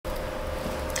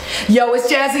Yo,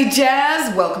 it's Jazzy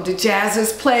Jazz. Welcome to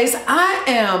Jazz's Place. I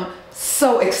am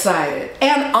so excited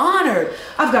and honored.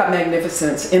 I've got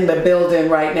magnificence in the building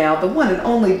right now. The one and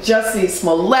only Jussie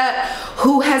Smollett,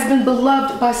 who has been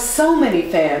beloved by so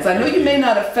many fans. I know you may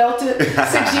not have felt it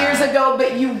 6 years ago,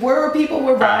 but you were. People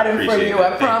were riding for you.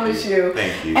 I promise you.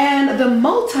 Thank you. And the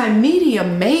multimedia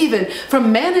maven,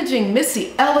 from managing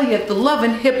Missy Elliott, the Love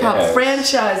and Hip Hop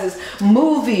franchises,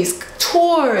 movies,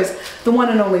 tours, the one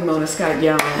and only Mona Scott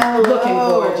Young. Hello. Looking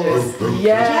gorgeous.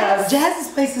 Yes.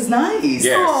 Jazz's place is nice.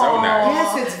 Yeah, so nice.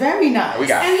 Yes, it's very nice. We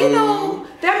got And food. you know,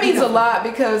 that means a lot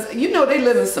because you know they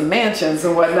live in some mansions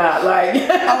and whatnot. Like,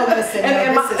 Oh, listen,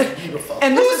 and no, this is beautiful.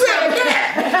 and this is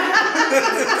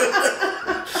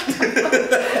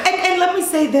And let me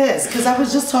say this, because I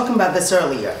was just talking about this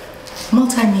earlier.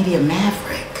 Multimedia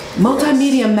Maverick.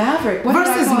 Multimedia Maverick what did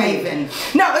I Versus call you?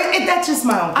 Maven. No, that's just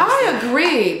my own. I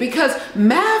agree, because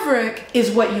Maverick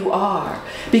is what you are,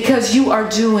 because you are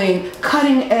doing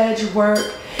cutting edge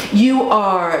work. You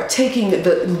are taking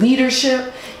the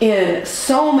leadership in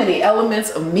so many elements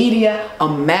of media. A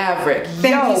Maverick.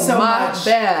 Thank you so much.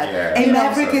 Bad. Yeah. A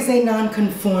Maverick is a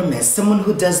nonconformist, someone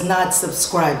who does not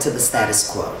subscribe to the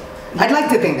status quo. I'd like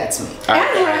to think that's me. And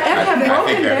have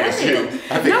broken that is you. barriers.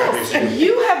 I think that is No, you.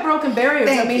 you have broken barriers.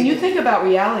 Thank I mean, you. you think about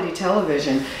reality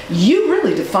television, you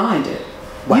really defined it.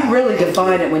 Wow. You really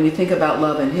defined it when you think about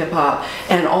Love and Hip Hop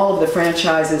and all of the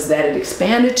franchises that it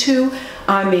expanded to.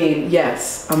 I mean,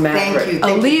 yes, a maverick, Thank you. a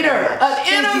Thank you leader, very much.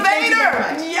 an Thank you very innovator.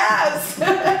 much. Yes.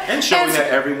 And showing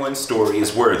that everyone's story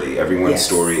is worthy. Everyone's Yes.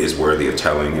 story is worthy of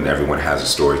telling, and everyone has a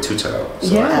story to tell.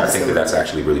 So Yeah, I think that that's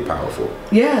actually really powerful.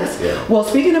 Yes. Yeah. Well,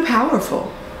 speaking of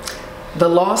powerful, The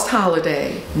Lost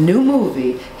Holiday, new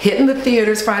movie, hitting the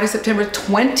theaters Friday, September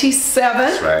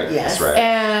 27th. That's right. Yes. That's right.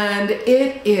 And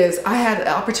it is, I had the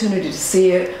opportunity to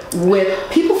see it with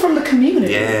people from the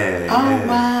community. Yeah. Oh,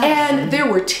 wow. And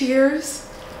there were tears.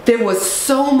 There was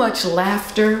so much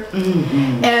laughter.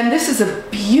 And this is a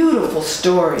beautiful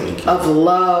story of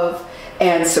love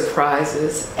and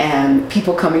surprises and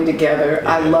people coming together.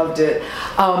 I loved it.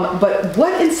 But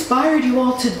what inspired you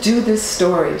all to do this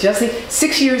story? Jussie,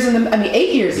 8 years in the Yeah,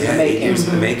 8 making. years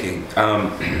in the making.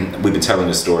 We've been telling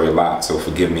this story a lot, so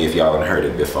forgive me if y'all haven't heard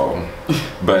it before.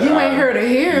 But You ain't heard it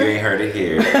here. You ain't heard it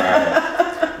here.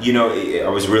 You know, I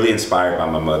was really inspired by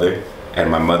my mother,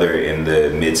 and my mother in the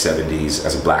mid-70s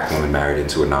as a black woman married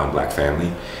into a non-black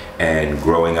family. And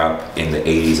growing up in the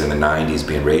 80s and the 90s,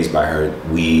 being raised by her,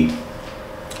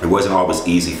 it wasn't always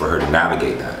easy for her to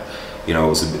navigate that. You know,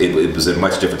 it was a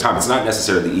much different time. It's not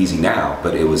necessarily easy now,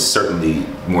 but it was certainly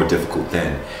more difficult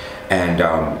then. And,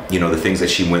 you know, the things that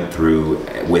she went through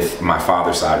with my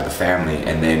father's side of the family,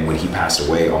 and then when he passed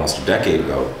away almost a decade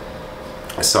ago,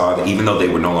 I saw that even though they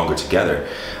were no longer together,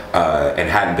 and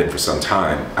hadn't been for some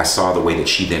time, I saw the way that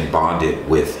she then bonded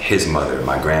with his mother,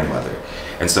 my grandmother.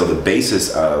 And so the basis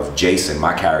of Jason,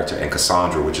 my character, and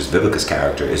Cassandra, which is Vivica's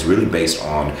character, is really based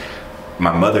on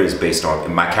my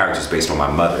character is based on my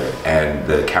mother, and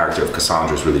the character of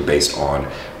Cassandra is really based on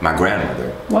my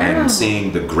grandmother. Wow. And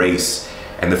seeing the grace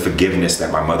and the forgiveness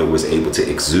that my mother was able to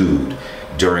exude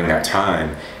during that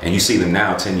time, and you see them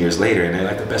now 10 years later and they're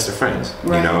like the best of friends.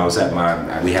 Right. You know, I was at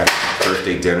we had a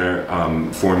birthday dinner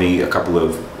for me a couple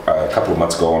of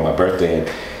months ago on my birthday, and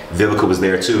Vivica was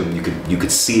there too, and you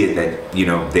could see it that, you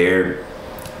know, they're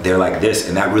like this,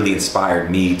 and that really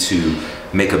inspired me to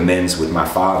make amends with my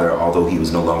father, although he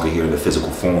was no longer here in the physical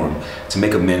form, to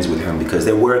make amends with him, because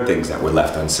there were things that were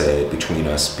left unsaid between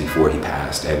us before he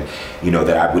passed, and, you know,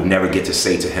 that I would never get to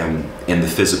say to him in the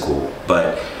physical.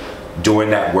 But doing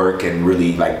that work and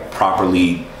really like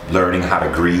properly learning how to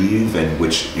grieve, and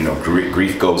which, you know,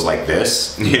 grief goes like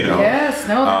this, you know. Yes,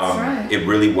 no, that's right. It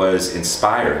really was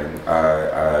inspiring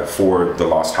for The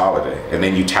Lost Holiday. And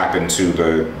then you tap into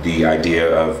the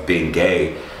idea of being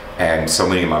gay, and so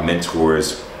many of my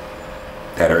mentors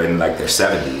that are in like their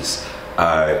 70s,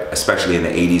 especially in the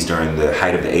 80s during the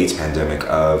height of the AIDS pandemic,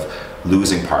 of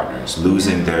losing partners,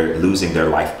 losing their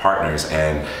life partners,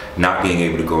 and not being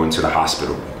able to go into the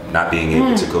hospital room, not being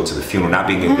able to go to the funeral, not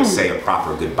being able to say a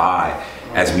proper goodbye,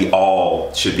 as we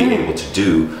all should be able to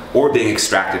do, or being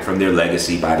extracted from their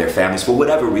legacy by their families for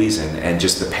whatever reason, and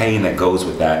just the pain that goes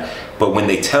with that. But when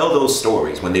they tell those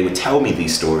stories, when they would tell me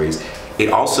these stories, it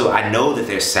also, I know that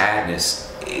there's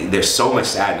sadness, there's so much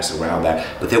sadness around that,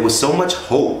 but there was so much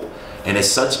hope, and it's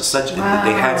such Wow.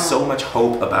 they had so much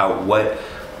hope about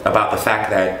the fact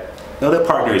that no, their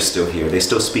partner is still here. They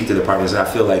still speak to their partners. And I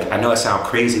feel like, I know I sound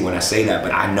crazy when I say that,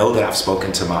 but I know that I've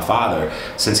spoken to my father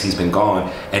since he's been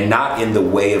gone, and not in the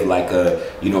way of like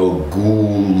a, you know,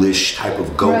 ghoulish type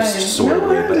of ghost sort of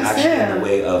way, but actually in the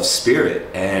way of spirit.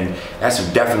 And that's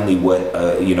definitely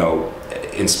what, you know,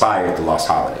 inspired The Lost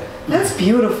Holiday. That's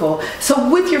beautiful.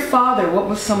 So with your father, what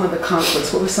were some of the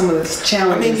conflicts? What were some of the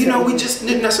challenges? I mean, you know, we just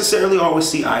didn't necessarily always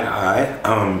see eye to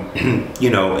eye. You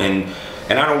know, and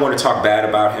I don't want to talk bad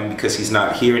about him because he's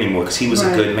not here anymore, because he was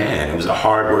a good man. He was a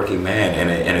hardworking man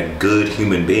and a good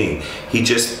human being. He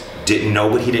just didn't know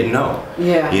what he didn't know.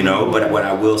 Yeah. You know, but what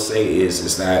I will say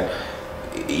is that,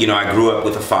 you know, I grew up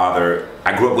with a father.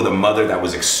 I grew up with a mother that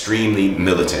was extremely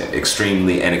militant,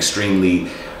 extremely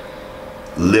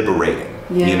liberating.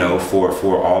 You know,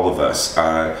 for all of us.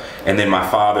 And then my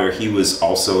father, he was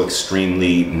also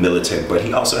extremely militant, but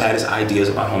he also had his ideas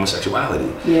about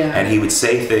homosexuality. Yeah. And he would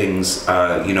say things,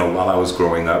 you know, while I was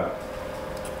growing up,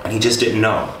 and he just didn't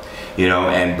know. You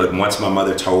know, but once my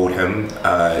mother told him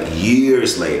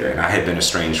years later, and I had been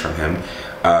estranged from him,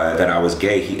 that I was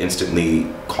gay, he instantly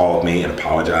called me and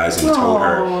apologized, and he told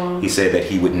her, he said that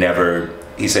he would never.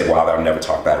 He said, well, I'll never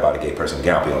talk bad about a gay person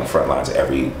again. I'll be on the front lines of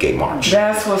every gay march.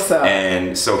 That's what's up.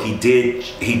 And so he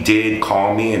did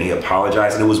call me and he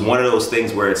apologized. And it was one of those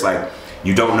things where it's like,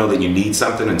 you don't know that you need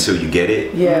something until you get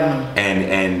it. Yeah.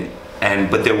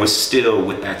 But there was still,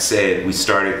 with that said, we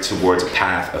started towards a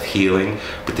path of healing,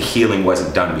 but the healing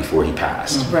wasn't done before he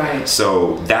passed. Right.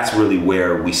 So that's really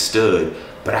where we stood.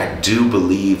 But I do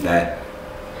believe that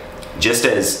just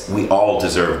as we all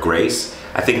deserve grace,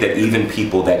 I think that even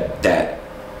people that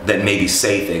maybe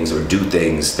say things or do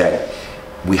things, that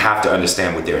we have to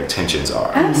understand what their intentions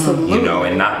are. Absolutely. You know,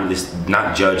 and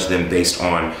not judge them based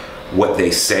on what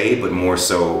they say, but more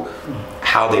so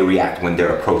how they react when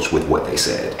they're approached with what they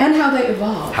said. And how they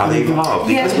evolve. How they evolve.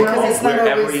 Because we're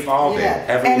ever evolving.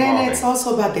 Yeah. And then it's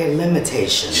also about their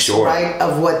limitations, right,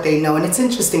 of what they know. And it's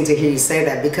interesting to hear you say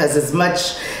that, because as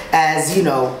much as, you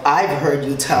know, I've heard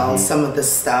you tell some of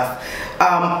this stuff,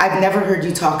 I've never heard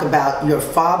you talk about your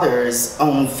father's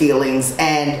own feelings.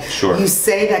 And you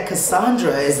say that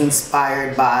Cassandra is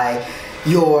inspired by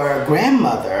your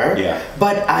grandmother,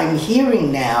 but I'm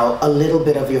hearing now a little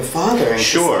bit of your father in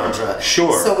Cassandra.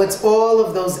 So it's all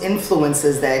of those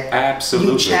influences that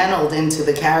you channeled into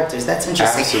the characters. That's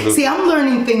interesting. See, I'm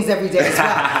learning things every day as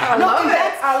well. I love it.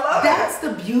 That's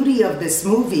the beauty of this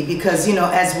movie, because, you know,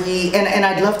 as we, and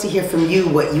I'd love to hear from you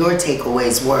what your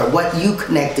takeaways were, what you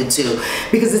connected to,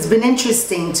 because it's been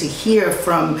interesting to hear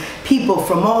from people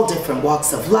from all different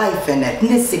walks of life and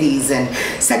ethnicities and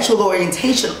sexual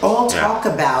orientation, all talk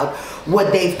about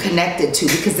what they've connected to,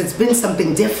 because it's been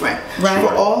something different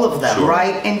for all of them,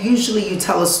 right? And usually you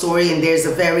tell a story and there's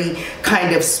a very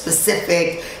kind of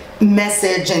specific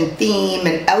message and theme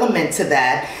and element to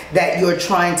that you're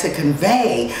trying to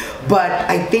convey. But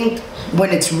I think when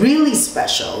it's really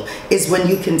special is when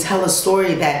you can tell a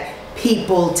story that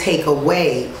people take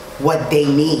away what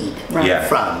they need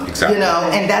from, you know,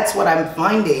 and that's what I'm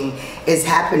finding is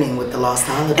happening with The Lost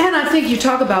Holiday. And I think you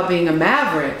talk about being a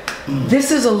maverick. This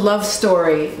is a love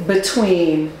story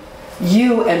between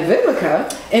you and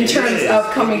Vivica in terms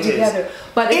of coming together.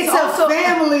 But it's also a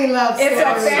family love story. It's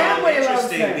a family love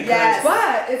story. Yes.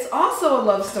 But it's also a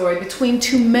love story between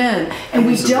two men, and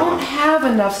we don't have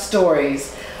enough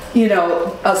stories, you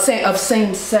know, of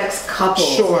same-sex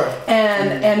couples.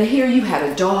 And here you had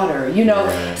a daughter, you know.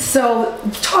 So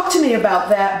talk to me about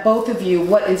that, both of you.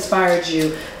 What inspired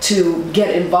you to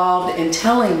get involved in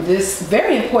telling this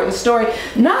very important story,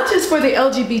 not just for the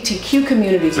LGBTQ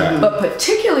community, but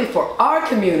particularly for our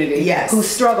community who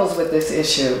struggles with this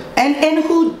issue. And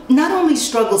who not only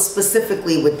struggles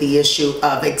specifically with the issue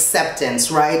of acceptance,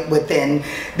 right, within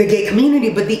the gay community,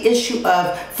 but the issue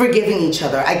of forgiving each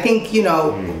other. I think, you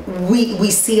know,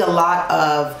 we see a lot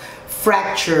of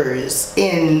fractures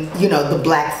in, you know, the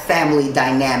black family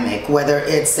dynamic, whether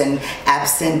it's an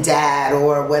absent dad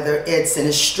or whether it's an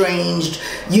estranged,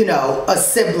 you know,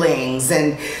 siblings.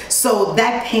 And so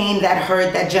that pain, that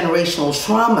hurt, that generational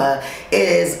trauma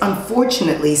is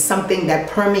unfortunately something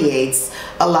that permeates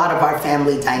a lot of our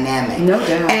family dynamic. No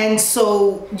doubt. And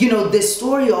so, you know, this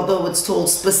story, although it's told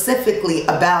specifically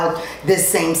about this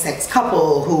same-sex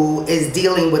couple who is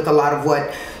dealing with a lot of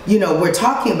what, you know, we're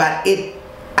talking about, it,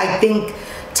 I think,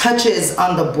 touches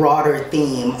on the broader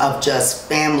theme of just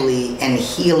family and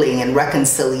healing and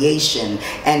reconciliation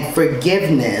and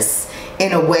forgiveness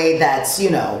in a way that's, you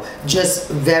know, just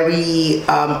very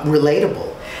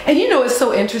relatable. And you know, it's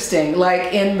so interesting,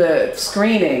 like in the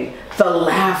screening, the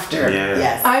laughter.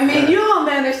 Yes. I mean, you all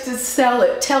managed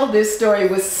to tell this story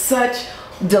with such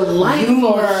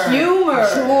delightful humor,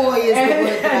 joy is the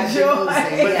word that I've been using.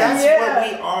 But that's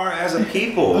what we are as a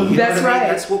people. You That's know what I mean?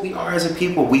 right. That's what we are as a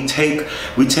people. We take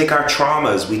our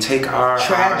traumas, we take our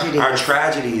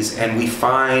tragedies, and we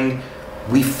find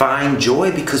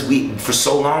joy because for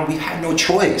so long we've had no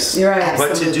choice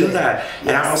but to do that. Yes.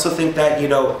 And I also think that, you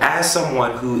know, as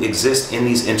someone who exists in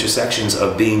these intersections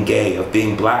of being gay, of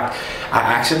being black, I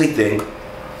actually think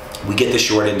we get the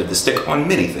short end of the stick on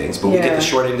many things, but we get the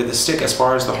short end of the stick as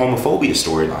far as the homophobia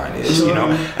storyline is. You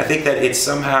know, I think that it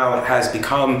somehow has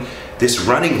become this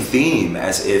running theme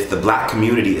as if the black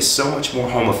community is so much more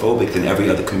homophobic than every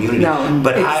other community.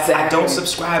 But I don't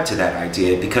subscribe to that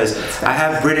idea, because I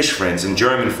have British friends and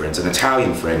German friends and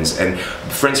Italian friends and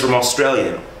friends from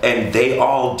Australia, and they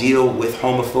all deal with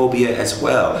homophobia as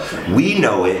well. We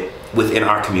know it within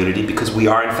our community because we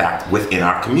are in fact within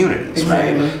our communities,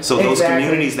 right? So those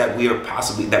communities that we are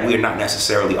not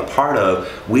necessarily a part of,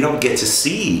 we don't get to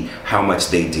see how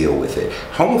much they deal with it.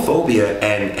 Homophobia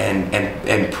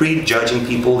and prejudging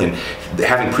people and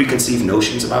having preconceived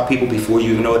notions about people before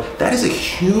you even know it, that is a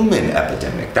human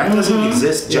epidemic. That doesn't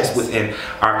exist just within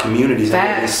our communities.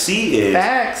 And what we see is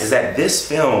that this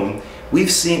film, we've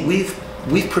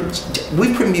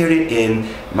premiered it in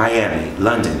Miami,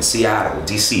 London, Seattle,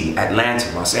 DC,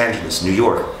 Atlanta, Los Angeles, New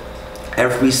York.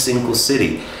 Every single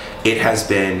city. It has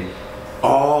been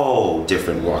all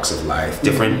different walks of life,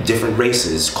 different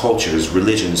races, cultures,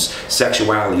 religions,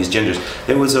 sexualities, genders.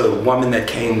 There was a woman that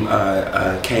came,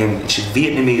 she's a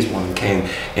Vietnamese woman, came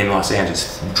in Los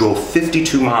Angeles, drove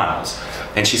 52 miles.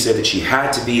 And she said that she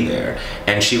had to be there,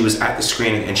 and she was at the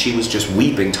screening, and she was just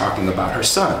weeping, talking about her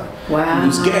son,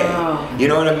 who's gay. You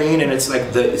know what I mean? And it's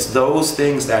like it's those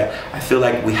things that I feel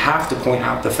like we have to point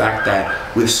out, the fact that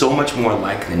we're so much more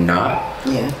alike than not.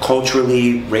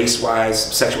 Culturally, race-wise,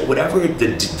 sexual, whatever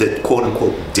the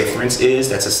quote-unquote difference is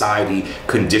that society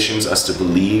conditions us to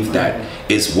believe that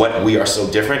is what we are so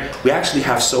different. We actually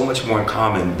have so much more in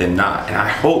common than not. And I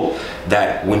hope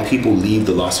that when people leave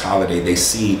The Lost Holiday, they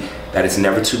see that it's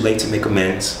never too late to make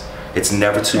amends. It's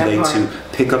never too late to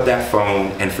pick up that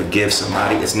phone and forgive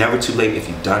somebody. It's never too late, if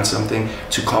you've done something,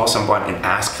 to call someone and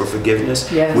ask for forgiveness.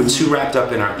 We're too wrapped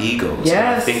up in our egos.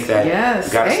 I think that we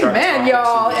gotta start talking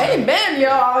y'all. Amen,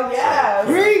 y'all. Yes.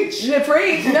 Preach.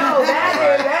 Preach. No,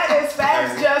 that is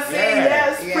facts, Jussie.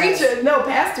 Yes. Preach it. No,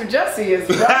 Pastor Jussie is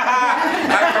right.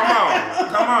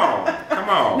 Come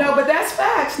on. No, but that's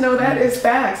facts. No, that is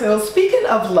facts. So speaking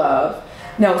of love,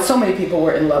 no, so many people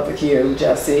were in love with you,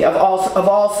 Jussie, of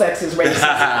all sexes, races.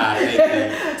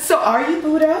 So are you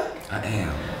booed up? I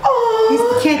am.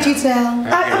 Oh, can't you tell?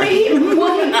 I mean,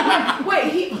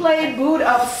 he played booed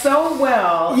up so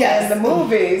well in the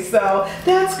movie, so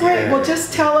that's great. Well,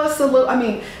 just tell us a little. I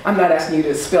mean, I'm not asking you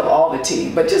to spill all the tea,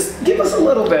 but just give us a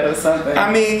little bit of something. I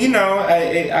mean, you know,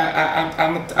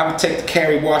 I'm gonna take the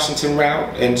Kerry Washington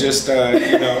route and just say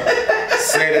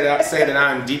that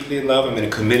I'm deeply in love. I'm in a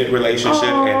committed relationship,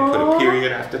 and put a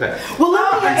period after that. Well,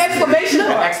 exclamation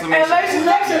mark.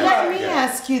 Let me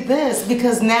ask you this,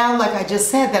 because now, like I just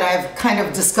said, that I've kind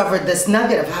of discovered this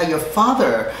nugget of how your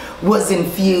father was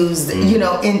infused, you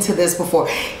know, into this before.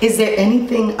 Is there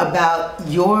anything about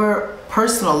your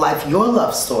personal life, your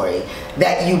love story,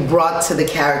 that you brought to the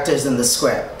characters in the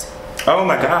script? Oh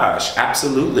my gosh,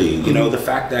 absolutely. You know, the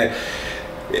fact that,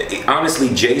 honestly,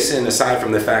 Jason, aside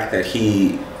from the fact that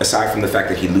he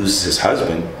loses his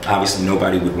husband, obviously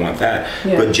nobody would want that.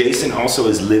 But Jason also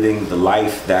is living the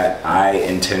life that I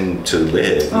intend to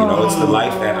live. You know, it's the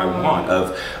life that I want,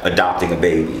 of adopting a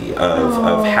baby,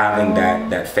 of having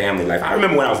that family life. I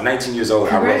remember when I was 19 years old,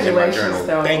 I wrote in my journal.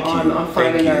 Thank you. On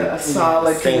finding a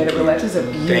solid, committed relationship.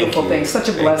 It's a beautiful thing. Such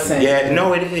a blessing. Yeah,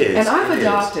 no, it is. And I've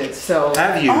adopted, so.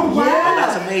 Have you? Oh, wow. Oh,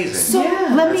 that's amazing. So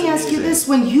let me ask you this: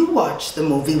 when you watched the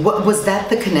movie, what was that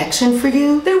the connection for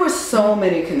you? There were so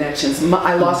many connections.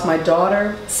 I lost my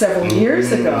daughter several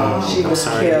years ago. She was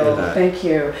killed. Thank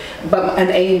you. But an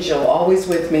angel, always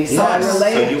with me. So I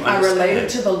related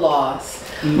to the loss.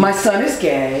 My son is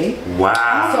gay.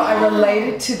 Wow. So I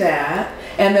related to that.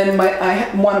 And then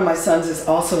one of my sons is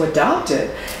also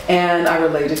adopted, and I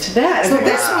related to that. So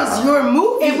this was your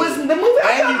movie. It was the movie.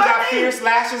 And you got fierce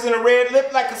lashes and a red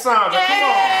lip like Cassandra. Come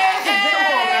on.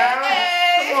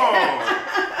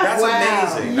 That's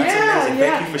amazing. That's amazing.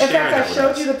 Thank you for sharing that. In fact, I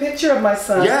showed you the picture of my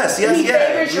son. Yes. He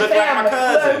favors your look like my family.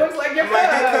 cousin. Looks like your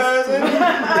cousin.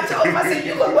 I told him, I said,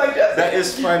 you look like Jussie. That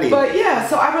is funny. But yeah,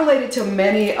 so I related to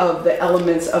many of the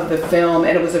elements of the film,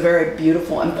 and it was a very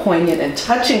beautiful and poignant and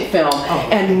touching film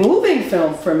and moving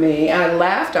film for me. I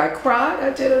laughed, I cried,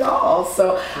 I did it all.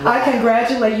 So I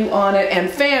congratulate you on it. And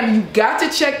fam, you got to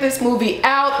check this movie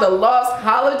out, The Lost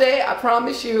Holiday. I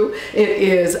promise you, it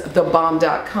is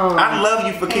thebomb.com. I love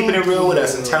you for keeping it real with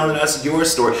us and telling us your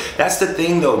story. That's the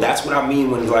thing though, that's what I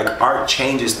mean when like art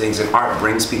changes things and art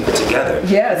brings people together.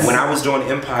 Yes. When I was doing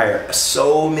Empire,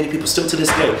 so many people still to this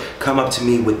day come up to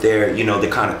me with their, you know, the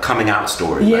kind of coming out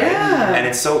story. Yeah. Right? And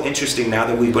it's so interesting now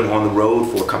that we've been on the road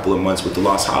for a couple of months with The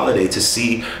Lost Holiday to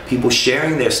see people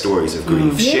sharing their stories of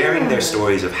grief, sharing their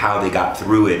stories of how they got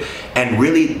through it. And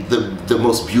really the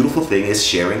most beautiful thing is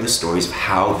sharing the stories of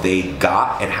how they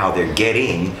got and how they're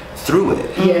getting through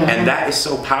it. And that is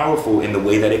so powerful in the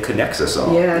way that it connects us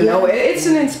all. No, it's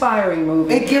an inspiring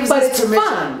movie. It gives but us it's permission.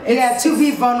 fun. To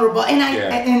be vulnerable.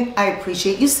 And I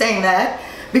appreciate you saying that,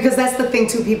 because that's the thing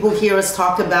too. People hear us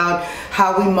talk about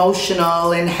how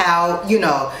emotional and how, you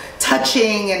know,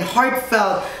 touching and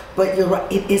heartfelt. But you're right,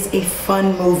 it is a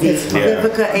fun movie.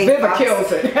 Vivica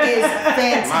kills it. Is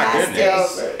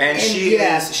fantastic. And she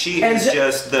is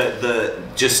just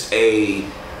just a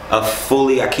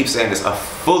fully, I keep saying this, a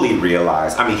fully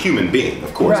realized, I mean human being,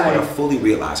 of course, but a fully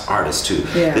realized artist too.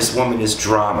 This woman is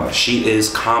drama, she is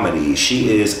comedy,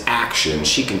 she is action,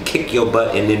 she can kick your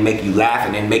butt and then make you laugh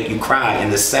and then make you cry in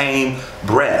the same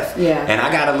breath. And I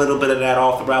got a little bit of that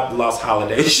all throughout The Lost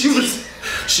Holiday.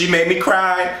 She made me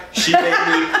cry, she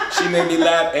made me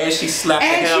laugh, and she slapped the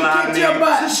hell out of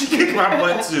me. She kicked my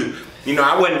butt too. You know,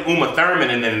 I wasn't Uma Thurman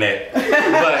in that,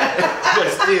 but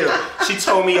still, she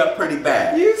tore me up pretty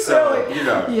bad. You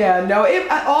know. Yeah, no,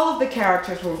 all of the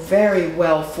characters were very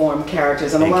well-formed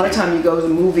characters, and a lot of time you go to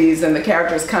movies and the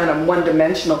characters kind of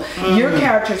one-dimensional. Your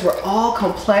characters were all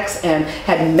complex and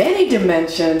had many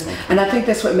dimensions, and I think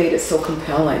that's what made it so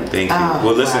compelling. Thank you.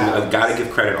 Well, listen, I gotta give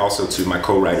credit also to my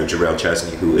co-writer, Jarrell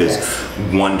Chesney, who is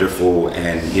wonderful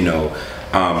and, you know,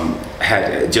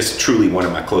 had just truly one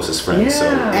of my closest friends. So,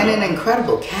 and an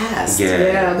incredible cast. The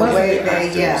way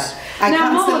they,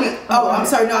 I'm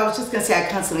sorry. No, I was just gonna say I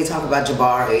constantly talk about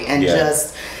Jabari and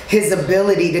just his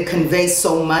ability to convey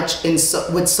so much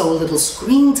with so little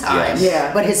screen time.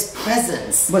 But his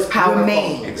presence was powerful.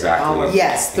 Remained. Exactly.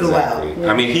 Yes, throughout. Exactly.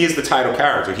 I mean, he is the title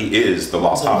character. He is the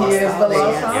Lost Holiday. He is the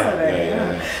Lost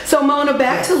Holiday. So Mona,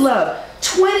 back to love.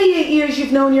 28 years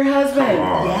you've known your husband.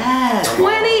 Yes.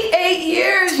 28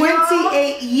 years.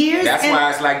 28 years. That's why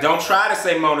it's like, don't try to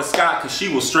say Mona Scott, because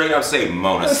she will straight up say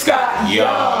Mona Scott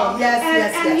Young.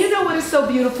 And you know what is so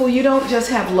beautiful? You don't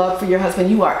just have love for your husband.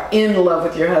 You are in love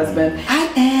with your husband.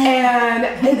 I am.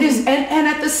 And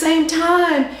at the same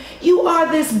time, you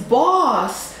are this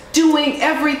boss doing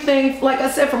everything, like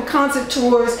I said, from concert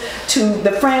tours to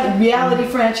the reality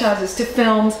franchises to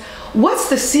films. What's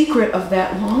the secret of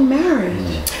that long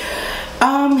marriage?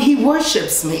 He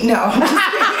worships me. No. All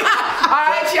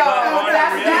right, y'all.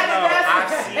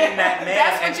 I've seen that man.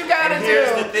 That's what you gotta do.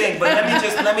 Here's the thing, but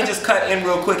let me just cut in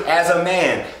real quick. As a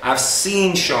man, I've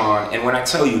seen Sean, and when I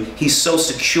tell you, he's so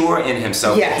secure in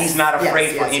himself that he's not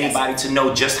afraid for anybody to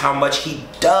know just how much he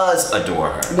does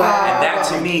adore her. Wow. And that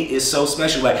to me is so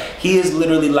special. Like, he is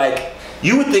literally like,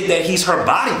 you would think that he's her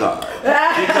bodyguard.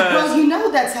 Well, you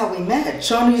know that's how we met.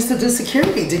 Sean used to do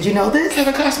security. Did you know this? He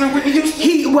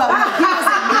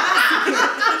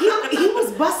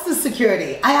was Buster's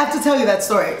security. I have to tell you that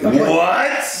story.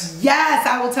 What? Yes,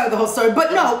 I will tell the whole story.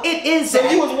 But no, it is. So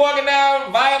you was walking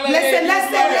down, violating. Listen.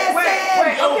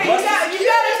 Wait. Okay, you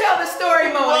gotta tell the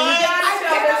story, Mona. You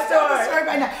gotta tell the story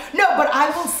right now. No, but I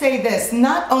will say this.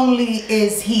 Not only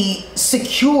is he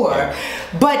secure,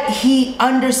 but he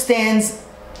understands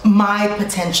my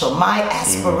potential, my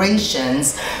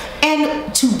aspirations.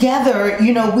 And together,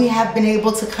 you know, we have been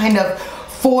able to kind of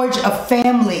forge a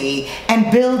family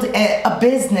and build a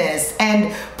business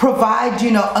and provide, you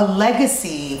know, a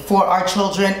legacy for our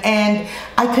children. And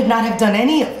I could not have done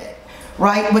any of it,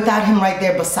 right, without him right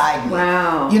there beside me.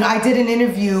 Wow. You know, I did an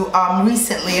interview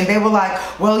recently, and they were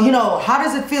like, well, you know, how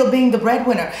does it feel being the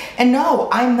breadwinner? And no,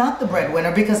 I'm not the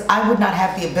breadwinner, because I would not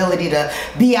have the ability to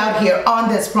be out here on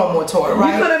this promo tour,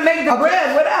 right? You couldn't make the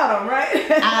bread without him, right?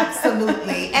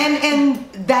 Absolutely. And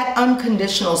that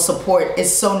unconditional support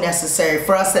is so necessary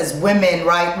for us as women,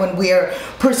 right? When we're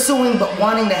pursuing but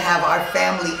wanting to have our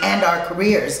family and our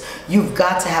careers, you've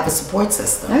got to have a support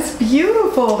system. That's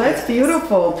beautiful. That's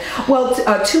beautiful. Well,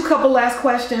 two couple last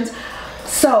questions.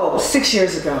 So 6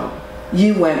 years ago,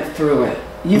 you went through it.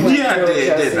 You went Yeah, through I did, it,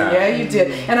 Jussie. didn't I? Yeah, you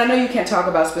did. And I know you can't talk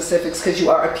about specifics because you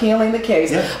are appealing the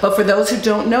case. Yeah. But for those who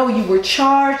don't know, you were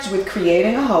charged with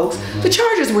creating a hoax. The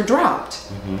charges were dropped.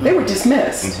 They were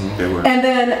dismissed. They were. And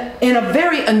then in a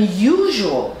very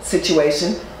unusual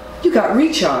situation, you got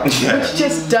recharged, which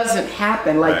just doesn't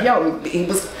happen. Like, Right. yo, he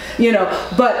was, you know,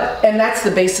 and that's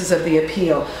the basis of the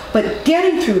appeal. But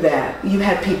getting through that, you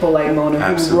had people like Mona who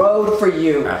Absolutely. rode for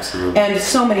you. Absolutely. And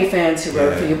so many fans who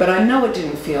rode for you. But I know it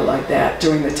didn't feel like that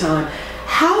during the time.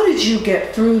 How did you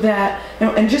get through that?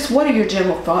 And just what are your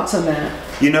general thoughts on that?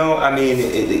 You know, I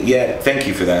mean, yeah, thank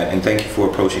you for that, and thank you for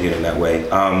approaching it in that way.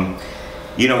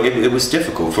 You know, it was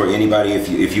difficult for anybody.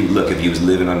 If you was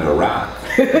living under a rock,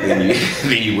 then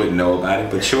you wouldn't know about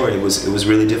it. But sure, it was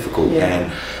really difficult.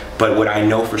 Yeah. But what I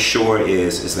know for sure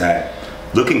is that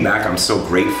looking back, I'm so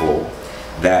grateful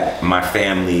that my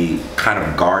family kind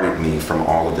of guarded me from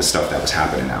all of the stuff that was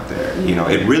happening out there. You know,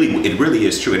 it really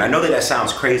is true. And I know that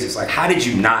sounds crazy. It's like, how did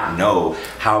you not know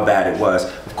how bad it was?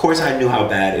 Of course, I knew how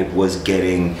bad it was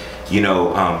getting, you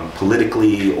know,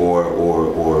 politically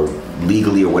or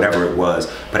legally or whatever it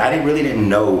was, but I really didn't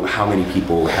know how many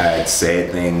people had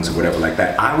said things or whatever like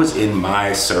that. I was in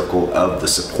my circle of the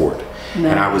support. Nice.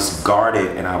 And I was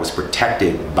guarded and I was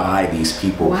protected by these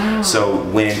people. Wow. So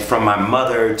from my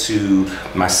mother to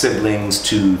my siblings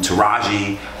to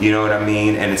Taraji, you know what I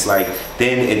mean? And it's like,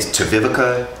 then it's to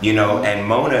Vivica, you know, and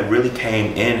Mona really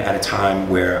came in at a time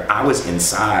where I was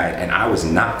inside and I was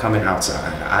not coming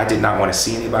outside. I did not want to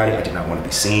see anybody. I did not want to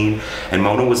be seen. And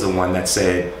Mona was the one that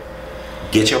said,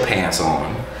 get your pants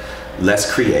on, let's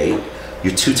create.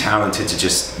 You're too talented to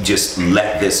just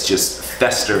let this just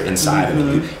fester inside of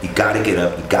you. You gotta get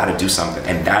up, you gotta do something.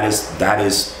 And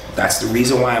that's the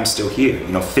reason why I'm still here. You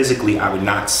know, physically I would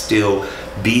not still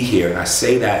be here. And I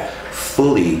say that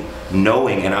fully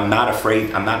knowing, and I'm not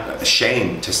afraid, I'm not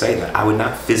ashamed to say that I would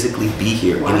not physically be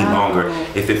here any longer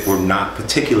if it were not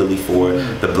particularly for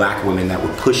the black women that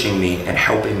were pushing me and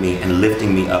helping me and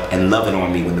lifting me up and loving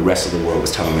on me when the rest of the world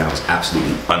was telling me I was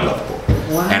absolutely unlovable.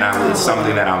 Wow. And it's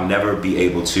something that I'll never be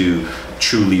able to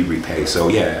truly repay. So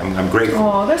yeah, I'm grateful.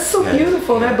 Oh, that's so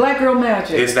beautiful. That black girl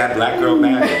magic. It's that black girl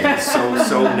magic. It's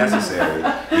so necessary.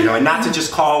 You know, and not to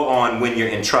just call on when you're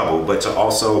in trouble, but to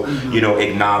also, you know,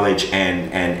 acknowledge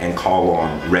and call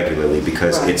on regularly,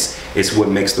 because it's what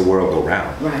makes the world go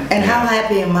round. Right. And how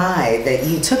happy am I that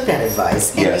you took that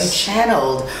advice and you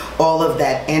channeled all of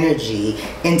that energy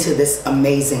into this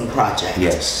amazing project.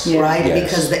 Yes. Right? Yes.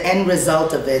 Because the end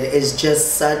result of it is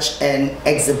just such an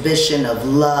exhibition of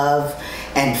love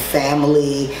and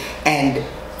family and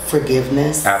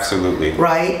forgiveness. Absolutely.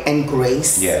 Right? And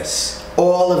grace. Yes.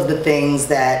 All of the things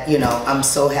that, you know, I'm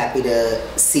so happy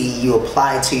to see you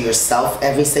apply to yourself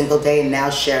every single day, and now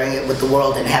sharing it with the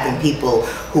world and having people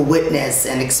who witness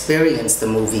and experience the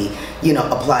movie, you know,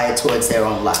 apply it towards their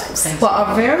own lives. Well,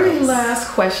 our very last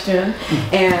question,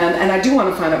 and I do want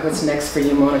to find out what's next for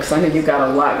you, Mona, because I know you've got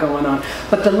a lot going on.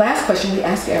 But the last question we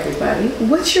ask everybody,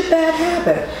 what's your bad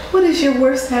habit? What is your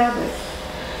worst habit?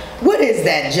 What is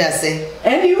that, Jussie?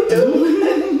 And you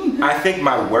do. I think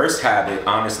my worst habit,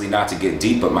 honestly, not to get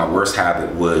deep, but my worst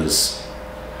habit was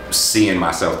seeing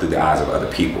myself through the eyes of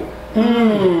other people.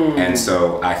 And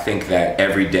so I think that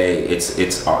every day it's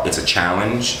a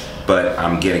challenge, but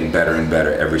I'm getting better and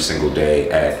better every single day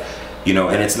at, you know,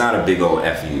 and it's not a big old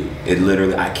F you. It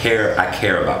literally, I care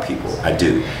about people, I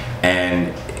do.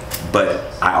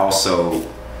 But I also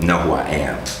know who I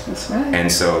am. That's right.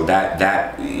 And so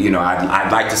that you know,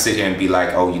 I'd like to sit here and be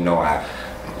like, oh, you know, I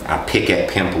pick at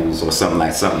pimples or something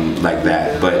like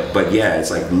that. But yeah, it's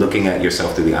like looking at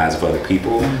yourself through the eyes of other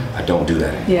people. I don't do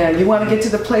that anymore. Yeah, you want to get to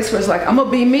the place where it's like, I'm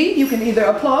gonna be me. You can either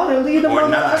applaud or leave them Or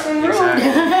on the not. fucking room. Exactly.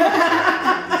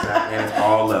 And it's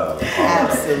all love.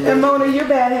 Absolutely. And Mona, your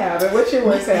bad habit. What's your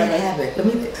worst habit? Let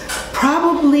me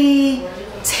probably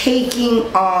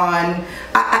taking on.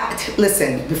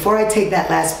 Listen, before I take that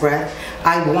last breath,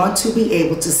 I want to be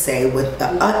able to say with the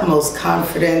utmost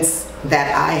confidence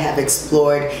that I have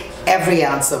explored every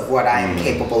ounce of what I am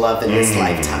capable of in this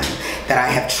lifetime. That I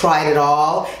have tried it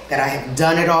all, that I have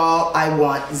done it all. I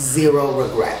want zero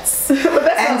regrets. But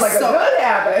that sounds like a good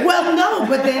habit. Well, no,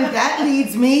 but then that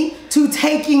leads me to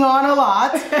taking on a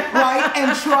lot, right?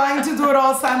 And trying to do it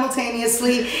all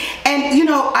simultaneously. And, you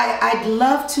know, I'd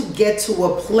love to get to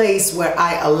a place where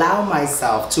I allow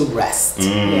myself to rest.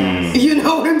 You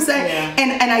know what I'm saying?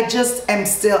 Yeah. And I just I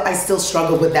still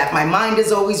struggle with that. My mind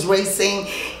is always racing.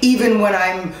 Even when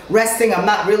I'm resting, I'm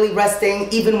not really resting.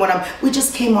 Even when we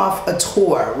just came off a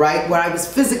tour, right? Where I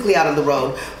was physically out on the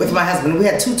road with my husband. We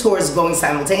had 2 tours going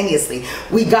simultaneously.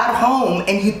 We got home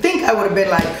and you'd think I would have been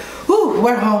like, whew,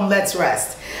 we're home, let's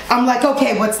rest. I'm like,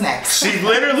 okay, what's next? She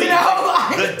literally,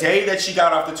 the day that she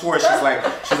got off the tour, she's like,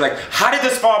 how did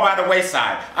this fall by the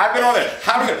wayside? I've been on it.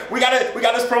 We got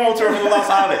this promo tour for the Lost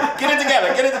Holiday. Get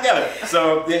it together.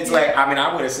 So it's like, I mean,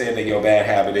 I would have said that your bad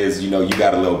habit is, you know, you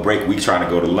got a little break week trying to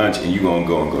go to lunch and you gonna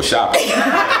go shopping.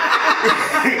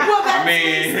 Well, I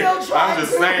mean, I'm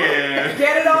just saying.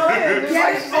 Get it all in.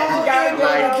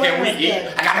 Can we eat?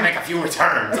 I gotta make a few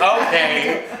returns.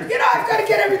 Okay. You know, I've got to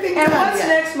get everything done. And what's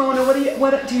next, Mona?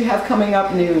 What do you have coming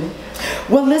up new?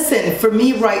 Well, listen, for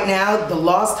me right now, the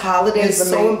Lost Holiday is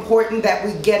so important that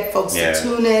we get folks to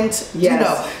tune in, you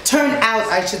know, turn out,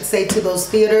 I should say, to those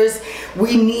theaters.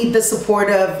 We need the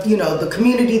support of, you know, the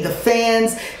community, the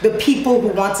fans, the people who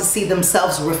want to see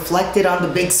themselves reflected on the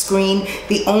big screen.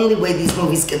 The only way these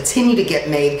movies continue to get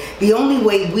made, the only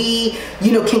way we,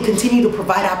 you know, can continue to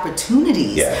provide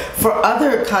opportunities for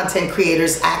other content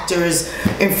creators, actors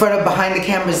in front of behind the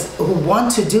cameras who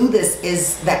want to do this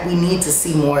is that we need to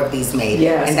see more of these made.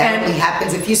 Yes. And that only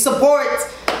happens if you support.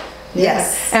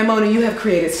 Yes. And Mona, you have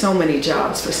created so many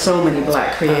jobs for so many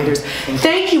Black creators.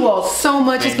 Thank you all so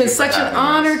much. It's been such an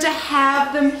honor to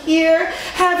have them here.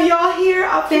 Have y'all here.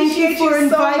 I thank you for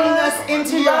inviting us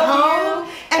into your home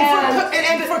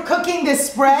and for cooking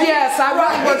this spread. Yes, I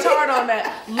really worked hard on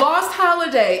that. Lost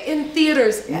Holiday in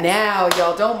theaters now,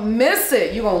 y'all. Don't miss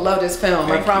it. You're gonna love this film.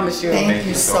 I promise you. Thank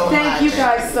you so much. Thank you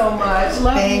guys so much.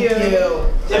 Love you. Thank you.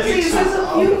 This is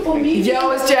a beautiful meeting.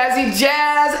 Yo, it's Jazzy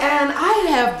Jazz, and I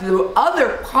have the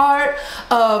other part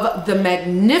of the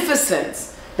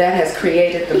magnificence that has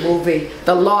created the movie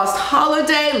The Lost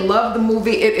Holiday. Love the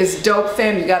movie. It is dope,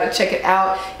 fam. You gotta check it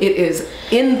out. It is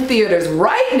in theaters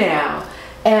right now.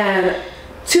 And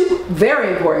two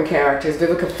very important characters,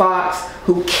 Vivica Fox,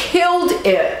 who killed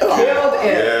it.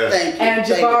 Thank you. And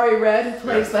Jabari Red, who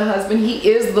plays the husband. He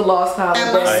is the Lost Holiday.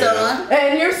 And my son.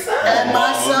 And your son. And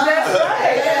my son. That's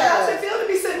right. Yeah. How's it feel to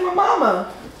be sitting with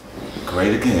Mama?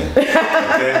 Great again.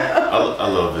 Okay. I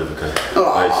love Vivica.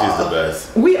 Like, she's the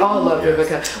best. We all love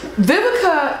Vivica.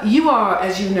 Vivica, you are,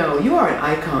 as you know, you are an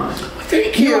icon.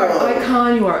 Thank you. You are an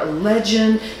icon, you are a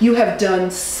legend, you have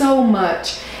done so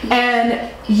much.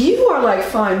 And you are like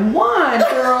fine wine,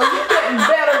 girl. You're getting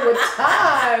better with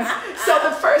time. So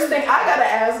the first thing I gotta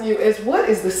ask you is, what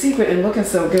is the secret in looking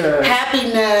so good?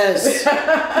 Happiness.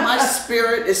 My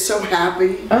spirit is so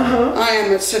happy. I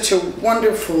am at such a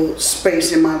wonderful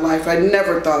space in my life. I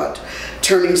never thought,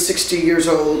 turning 60 years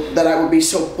old, that I would be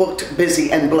so booked,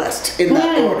 busy, and blessed in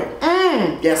that order.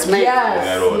 Yes, ma'am.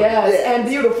 Yes, and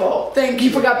beautiful. Thank you.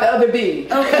 You forgot the other B.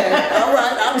 Okay, all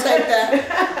right, I'll take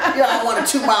that. You don't want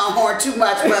to toot my own horn too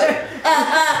much, but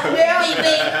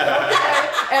Okay.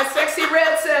 And Sexy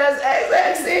Red says, hey,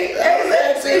 sexy, hey,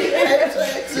 sexy, hey,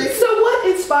 sexy. So what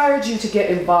inspired you to get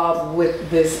involved with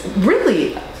this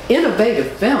really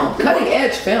innovative film, cutting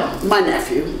edge film? My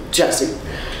nephew, Jussie.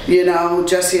 You know,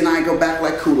 Jussie and I go back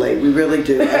like Kool-Aid. We really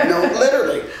do. I've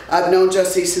known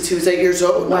Jussie since he was 8 years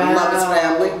old. Wow. I love his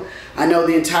family. I know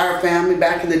the entire family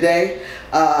back in the day.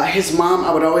 His mom,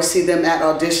 I would always see them at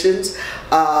auditions.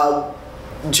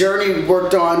 Journey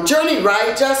worked on Journey,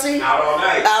 right, Jussie? Out All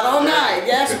Night. Out All Night,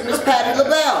 yes, with Miss Patti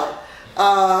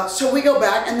LaBelle. So we go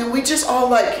back, and then we just all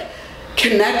like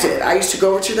connected. I used to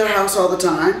go over to their house all the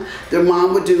time. Their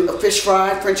mom would do a fish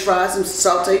fry, French fries, and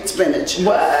sauteed spinach.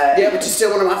 What? Yeah, which is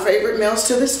still one of my favorite meals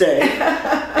to this day.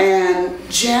 And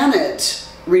Janet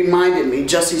reminded me,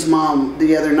 Jussie's mom,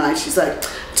 the other night. She's like,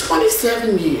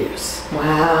 27 years.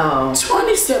 Wow.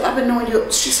 27. I've been knowing you.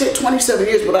 She said 27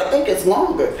 years, but I think it's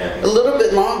longer, a little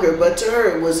bit longer. But to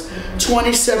her, it was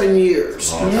 27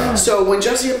 years. Yeah. So when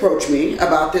Jussie approached me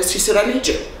about this, he said, "I need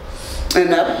you."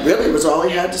 And that really was all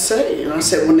he had to say. And I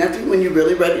said, "Well, nephew, when you're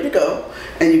really ready to go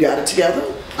and you got it together,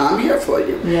 I'm here for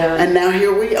you." Yeah. And now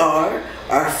here we are.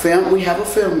 Our film. We have a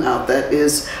film out that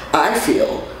is, I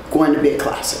feel, going to be a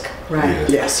classic. Right.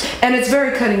 Yes. And it's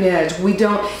very cutting edge.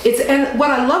 And what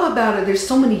I love about it, there's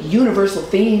so many universal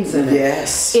themes in it.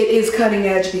 Yes. It is cutting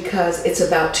edge because it's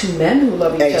about two men who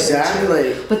love each other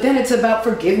too. But then it's about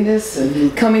forgiveness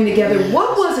and coming together. Yes.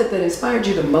 What was it that inspired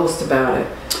you the most about it?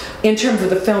 In terms of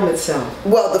the film itself?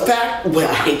 Well,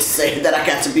 I hate to say that I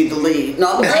got to be the lead.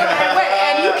 No, Wait,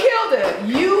 and you killed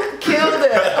it. You killed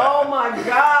it. Oh my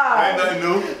God. Ain't nothing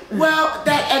new. Well,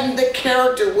 and the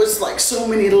character was like so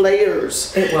many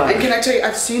layers. It was. And can I tell you,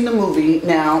 I've seen the movie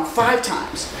now 5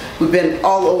 times. We've been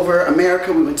all over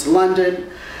America. We went to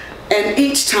London. And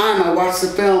each time I watch the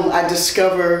film, I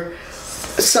discover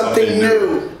something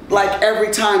new. Like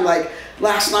every time. Like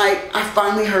last night, I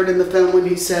finally heard in the film when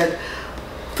he said,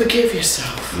 "Forgive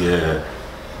yourself. Yeah.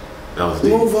 That was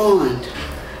deep. Move on.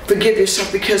 Forgive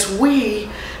yourself," because we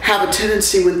have a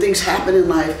tendency when things happen in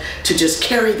life to just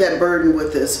carry that burden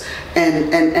with us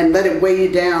and let it weigh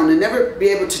you down and never be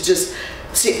able to just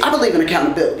see. I believe in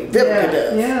accountability. Vivica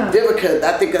does. Yeah. Vivica,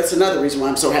 I think that's another reason why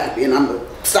I'm so happy and I'm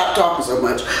stop talking so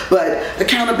much. But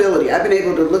accountability, I've been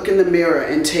able to look in the mirror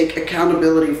and take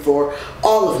accountability for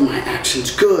all of my actions,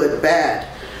 good, bad.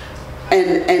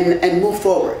 And move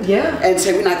forward. Yeah. And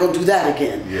say we're not going to do that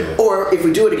again. Yeah. Or if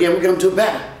we do it again, we're going to do it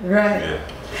better. Right. Yeah.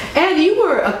 And you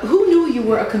were, who knew you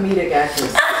were a comedic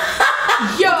actress?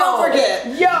 Yo. Don't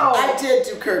forget. Yo. I did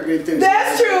do Curb Your Enthusiasm.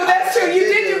 That's true. That's true. You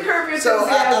did do Curb Your Enthusiasm.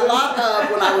 So a lot of,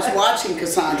 when I was watching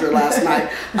Cassandra last night,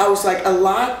 I was like, a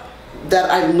lot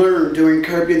that I learned during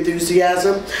Curb Your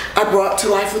Enthusiasm, I brought to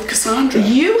life with Cassandra.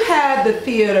 You had the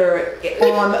theater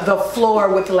on the floor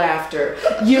with laughter.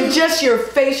 Your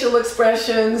facial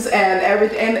expressions and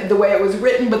everything, and the way it was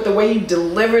written, but the way you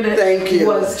delivered it Thank you.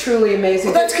 was truly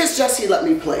amazing. Well, that's because Jussie let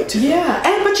me play too. Yeah,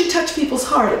 but you touch people's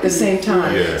heart at the same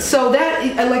time. Yeah. So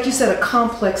that, like you said, a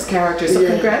complex character. So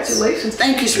Yes. Congratulations.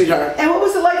 Thank you, sweetheart. And what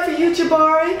was it like for you,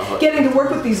 Jabari, getting to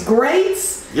work with these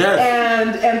greats?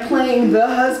 Yes. And playing the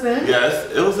husband?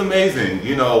 Yes, it was amazing.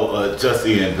 You know,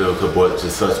 Jussie and Vivica brought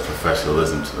just such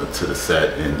professionalism to the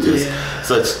set and just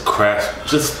such craft,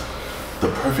 just the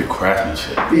perfect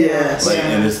craftsmanship. Yes. Like,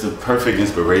 and it's the perfect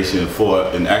inspiration for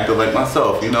an actor like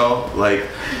myself, you know? Like,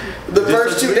 The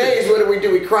first 2 days, what did we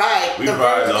do? We cried. we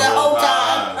cried the whole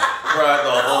time. Cried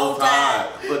the whole time.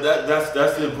 But that's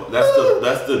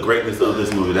the greatness of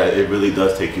this movie, that it really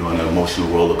does take you on an emotional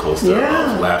roller coaster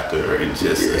of laughter and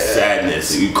just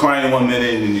sadness. And you crying 1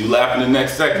 minute and you laughing the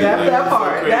next second. That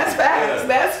part. That's facts. Yeah.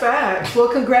 That's facts. Well,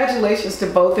 congratulations to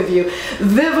both of you.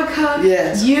 Vivica,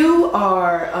 Yes. you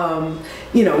are,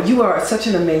 you are such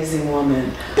an amazing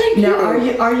woman. Thank now,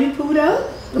 you. Are you booed up?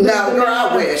 No, girl,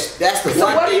 I wish. That's the So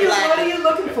one what thing what are you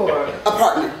looking for? a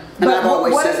partner. And But I've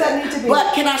always what said does that need to be?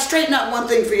 But can I straighten out one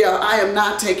thing for y'all? I am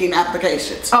not taking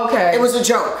applications. Okay. It was a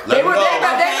joke. They Let 'em know.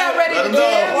 got ready Let to 'em do know.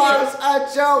 It it. was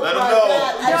a joke. Let 'em my know.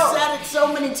 God. No. I've said it so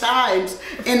many times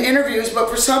in interviews, but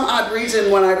for some odd reason,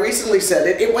 when I recently said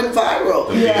it, it went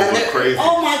viral. Yeah. And Went crazy.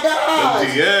 Oh my gosh.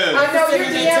 Yeah. I know you're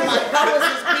Sending it to my, DMing. I was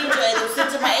his PJ. They sent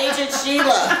to my agent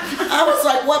Sheila. I was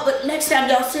like, what? But next time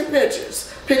y'all send pictures.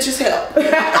 Pictures help.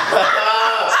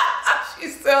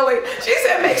 She's silly. She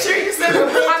said, make sure you send them.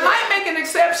 I might make an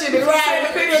exception if you send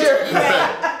a picture.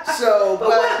 Yeah. So,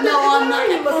 but no, I'm not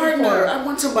a partner. I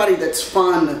want somebody that's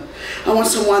fun. I want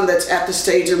someone that's at the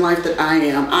stage in life that I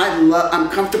am. I'm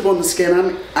comfortable in the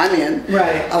skin I'm in.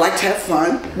 Right. I like to have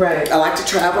fun. Right. I like to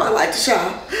travel. I like to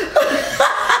shop.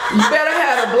 You better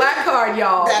have a black card,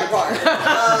 y'all. That part.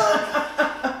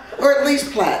 Or at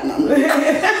least platinum.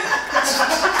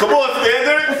 Come on,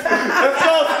 standards. Let's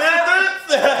go, standards.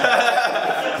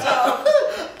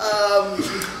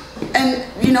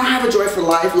 And have a joy for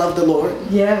life. Love the Lord.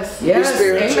 Yes. Be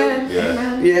spiritual. Amen. Yeah.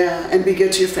 Amen. Yeah, and be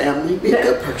good to your family. Be a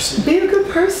good person. Be a good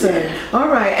person. All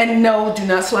right. And no, do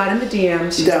not slide in the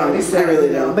DMs. She's Don't. already said, I really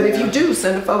don't. But if you do,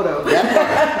 send a photo.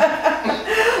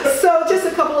 That So just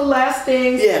a couple of last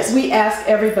things. Yes. We ask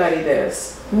everybody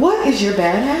this. What is your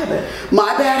bad habit?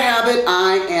 My bad habit,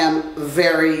 I am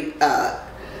very,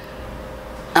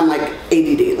 I'm like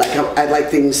ADD. Like I like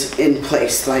things in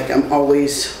place. Like I'm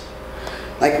always,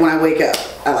 like when I wake up,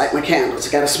 I like my candles.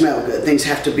 It gotta smell good. Things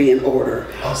have to be in order.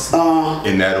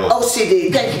 In that order.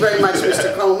 OCD. Thank you very much,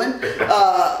 Mr. Coleman.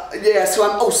 Yeah, so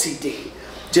I'm OCD.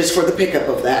 Just for the pickup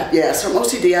of that. Yeah, so I'm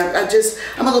OCD.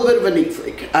 I'm a little bit of a neat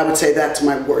freak. I would say that's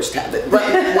my worst habit, but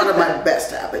one of my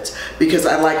best habits, because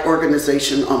I like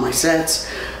organization on my sets.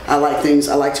 I like things,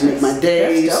 I like to make my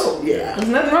days. That's dope. Yeah. There's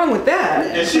nothing wrong with that.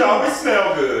 And she always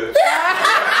smell good.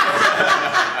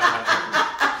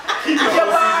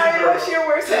 Jabari, what's your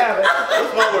worst habit?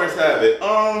 What's my worst habit?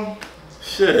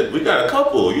 Shit, we got a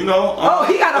couple, you know. Oh,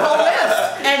 he got a whole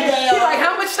list. And He like,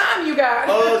 how much time you got?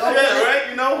 Oh shit, right?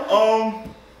 You know,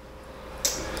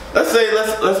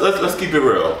 let's keep it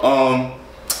real.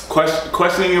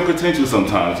 Questioning your potential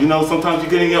sometimes. You know, sometimes you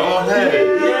get in your own head.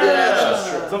 that's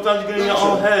true. Sometimes you get in your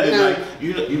own head, and like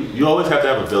you always have to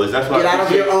have a village. That's why Get out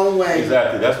of your own way.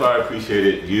 Exactly. That's why I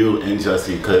appreciated you and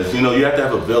Jussie, because you have to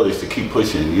have a village to keep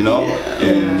pushing. You know,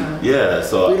 and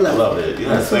so We I love it. it.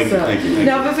 Yes, thank you.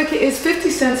 Now, Vivica, is 50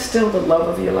 Cent still the love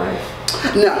of your life?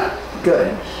 No,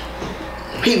 Good.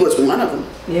 he was one of them.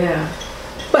 Yeah.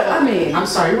 But I mean, I'm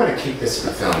sorry, we want to keep this in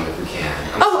the film if we can.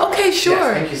 oh, okay, sure.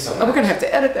 Yes, thank you so much. Oh, we're gonna have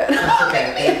to edit that.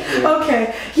 Okay, thank you.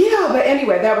 Okay. Yeah. Oh, but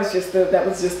anyway, that was just the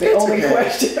only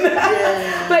question.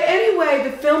 But anyway,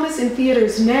 the film is in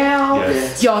theaters now.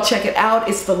 Yes. Y'all check it out.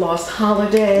 It's The Lost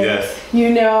Holiday. Yes.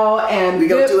 You know, and We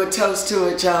gonna do a toast to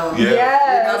it, y'all. Yeah.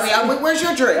 Yes. I mean, where's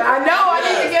your drink? I know. I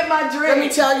need to get my drink. Let me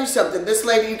tell you something. This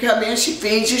lady, you come in, she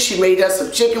feeds you. She made us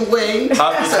some chicken wings.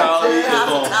 Hospitality is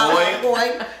on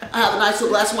point. I have a nice little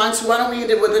glass of wine, so why don't we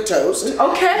end it with a toast?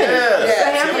 Okay.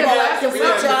 Yeah. Hand me a glass Can of we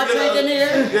get y'all drink in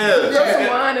here? Put some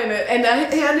wine in it. And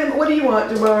hand him, what do you want,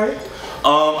 Jabari?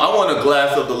 I want a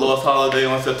glass of the Lost Holiday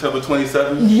on September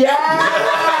 27th. Yes.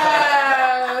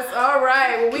 All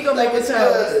right. Well, we gonna make a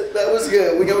toast. That was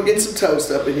good. We gonna get some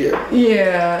toast up in here.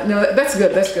 Yeah. No, that's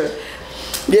good. That's good.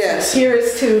 Yes.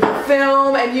 Here's to the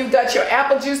film, and you've got your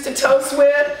apple juice to toast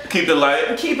with. Keep it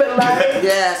light. Keep it light.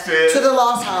 Yes. Cheers. To the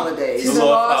Lost Holidays. To the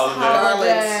Lost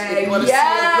Darlings, Holiday. if you want to see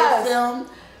a good film,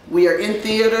 we are in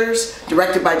theaters,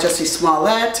 directed by Jussie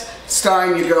Smollett,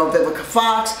 starring your girl Vivica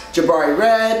Fox, Jabari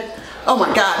Red. Oh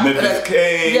my God. Memphis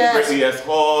Kane, Yes. Brittany S.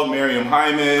 Hall, Miriam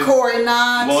Hyman, Corey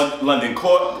Knott. London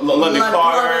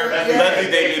Carter, Yes.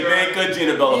 Leslie David Baker,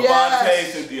 Gina Belafonte,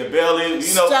 Yes. Cynthia Bailey.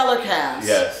 You know. Stellar cast.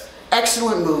 Yes.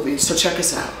 Excellent movie, so check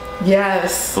us out.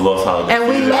 Yes. The Lost Holiday. And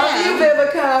we love you,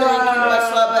 Vivica. Thank you.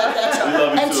 Much love at that time. We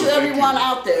love you And too. to Thank everyone you.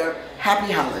 out there,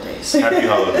 happy holidays. Happy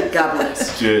holidays. God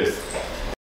bless. Cheers.